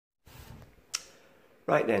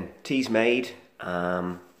Right then, tea's made. Now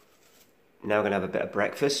I'm going to have a bit of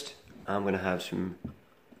breakfast. I'm going to have some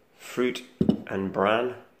fruit and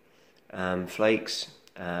bran flakes.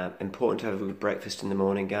 Important to have a good breakfast in the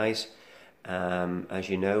morning, guys. As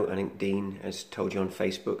you know, I think Dean has told you on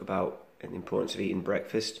Facebook about the importance of eating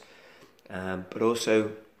breakfast. But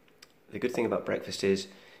also, the good thing about breakfast is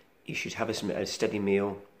you should have a steady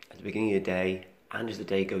meal at the beginning of the day and as the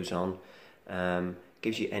day goes on.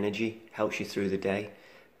 Gives you energy, helps you through the day.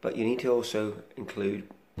 But you need to also include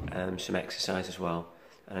some exercise as well.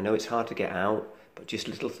 And I know it's hard to get out, but just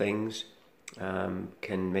little things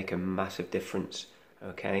can make a massive difference,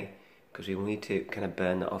 okay? Because we need to kind of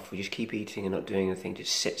burn that off. We just keep eating and not doing anything, it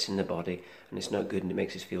just sits in the body and it's not good and it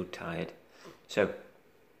makes us feel tired. So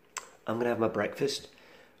I'm going to have my breakfast.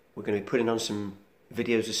 We're going to be putting on some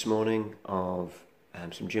videos this morning of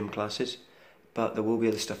some gym classes, but there will be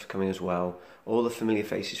other stuff coming as well. All the familiar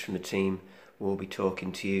faces from the team will be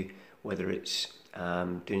talking to you, whether it's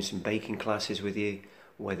doing some baking classes with you,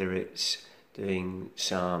 whether it's doing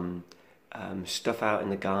some stuff out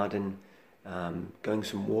in the garden, going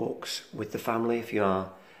some walks with the family if you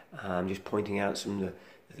are, just pointing out some of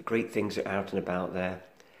the great things that are out and about there,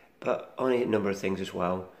 but on a number of things as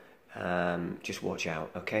well. Just watch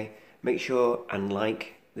out, okay? Make sure and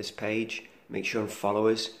like this page, make sure and follow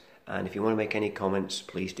us, and if you want to make any comments,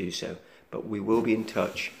 please do so. But we will be in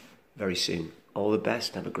touch very soon. All the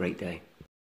best and have a great day.